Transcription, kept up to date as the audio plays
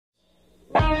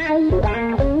You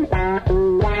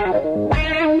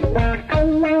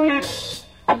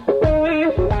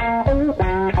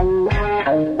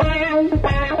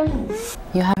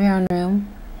have your own room?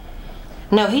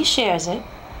 No, he shares it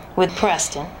with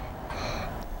Preston,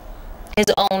 his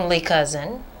only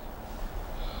cousin.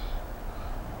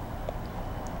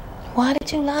 Why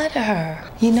did you lie to her?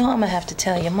 You know I'm gonna have to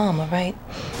tell your mama, right?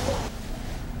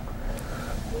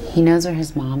 He knows where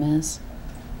his mom is.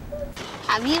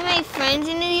 Have you made friends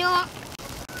in New York?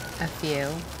 A few.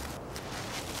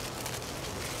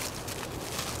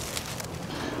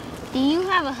 Do you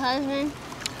have a husband?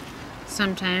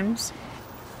 Sometimes.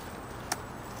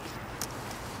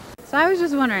 So I was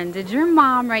just wondering, did your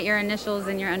mom write your initials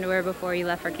in your underwear before you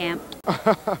left for camp?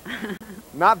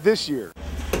 Not this year.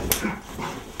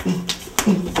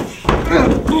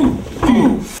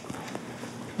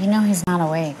 You know he's not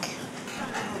awake.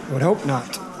 I would hope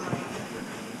not.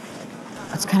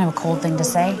 That's kind of a cold thing to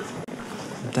say.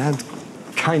 Dad's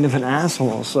kind of an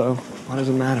asshole, so why does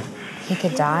it matter? He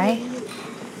could die.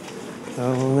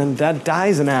 Oh, well, then Dad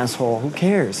dies an asshole. Who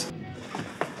cares?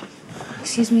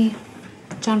 Excuse me,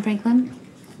 John Franklin?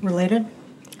 Related?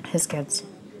 His kids.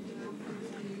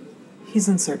 He's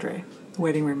in surgery. The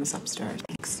waiting room is upstairs.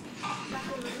 Thanks.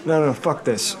 No, fuck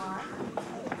this.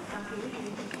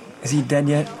 Is he dead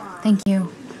yet? Thank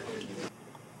you.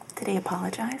 Did he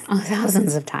apologize? Oh,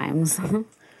 thousands of times.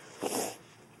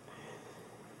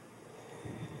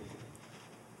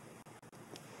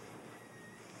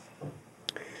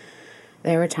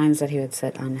 There were times that he would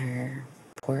sit on her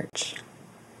porch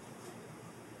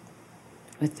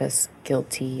with this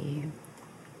guilty,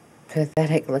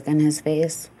 pathetic look on his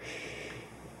face.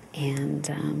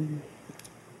 And,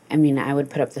 I mean, I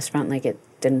would put up this front like it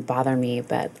didn't bother me,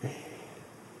 but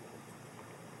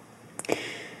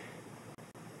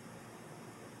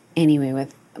anyway,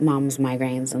 with Mom's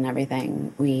migraines and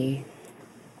everything,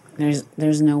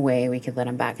 there's no way we could let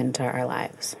him back into our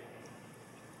lives.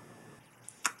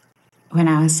 When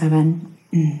I was 7,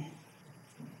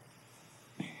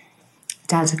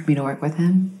 Dad took me to work with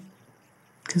him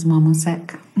because Mom was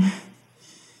sick. He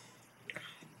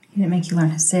didn't make you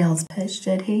learn his sales pitch,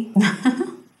 did he?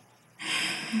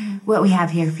 What we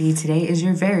have here for you today is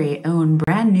your very own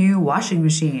brand new washing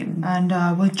machine. And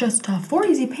with just 4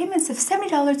 easy payments of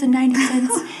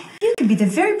 $70.90, you can be the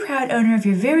very proud owner of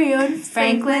your very own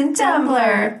Franklin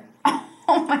tumbler.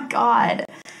 Oh my God.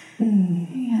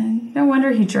 Man, no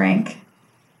wonder he drank.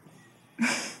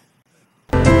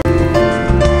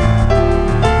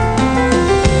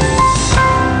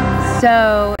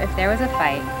 So, if there was a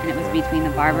fight and it was between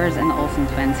the Barbers and the Olsen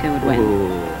twins, who would win? Ooh.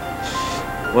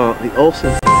 Well, the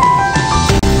Olsens.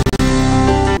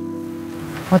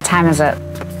 What time is it?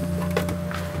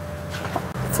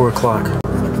 4 o'clock.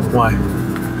 Why?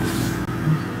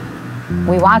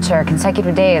 We watch her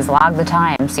consecutive days, log the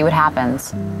time, see what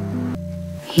happens.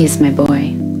 He's my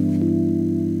boy.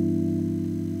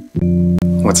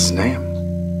 What's his name?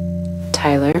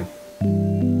 Tyler.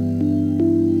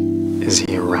 Is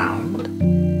he around?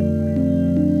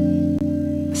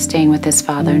 Staying with his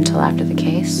father until after the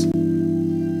case.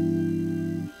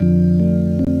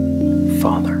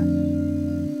 Father.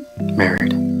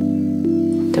 Married.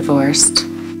 Divorced.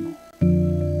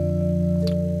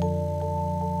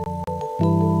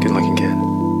 Good looking kid.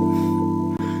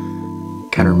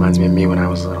 Kind of reminds me of me when I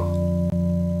was little.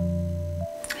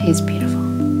 He's beautiful.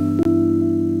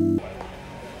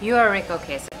 You are Rick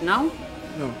Ocasek, no?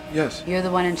 No, yes. You're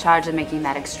the one in charge of making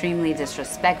that extremely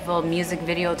disrespectful music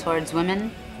video towards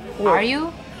women? What? Are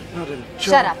you? No, then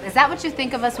Shut up. Is that what you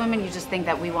think of us women? You just think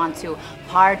that we want to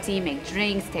party, make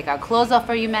drinks, take our clothes off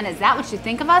for you men? Is that what you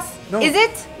think of us? No. Is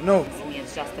it? No. Me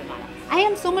as just a model. I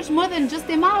am so much more than just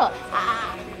a model.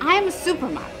 I am a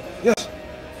supermodel. Yes,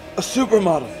 a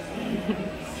supermodel.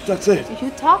 That's it.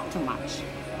 You talk too much.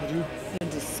 I do. You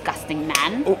disgusting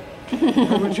man. Oh,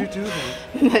 why would you do that?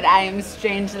 But I am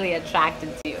strangely attracted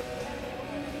to you.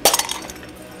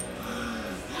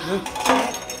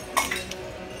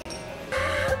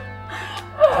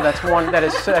 Oh, that's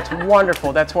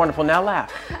wonderful. That's wonderful. Now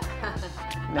laugh.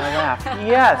 Now laugh.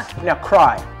 Yes. Now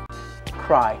cry.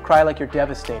 Cry. Cry like you're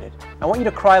devastated. I want you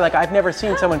to cry like I've never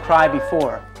seen someone cry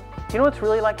before. Do you know what it's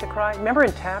really like to cry? Remember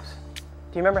in Taps? Do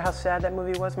you remember how sad that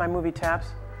movie was, my movie Taps?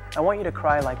 I want you to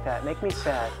cry like that. Make me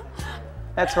sad.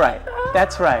 That's right.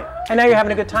 That's right. And now you're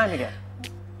having a good time again.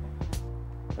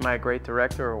 Am I a great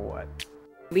director or what?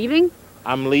 Leaving?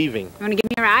 I'm leaving. You want to give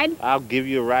me a ride? I'll give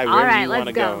you a ride All wherever right, you want to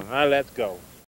let's go. All right, let's go.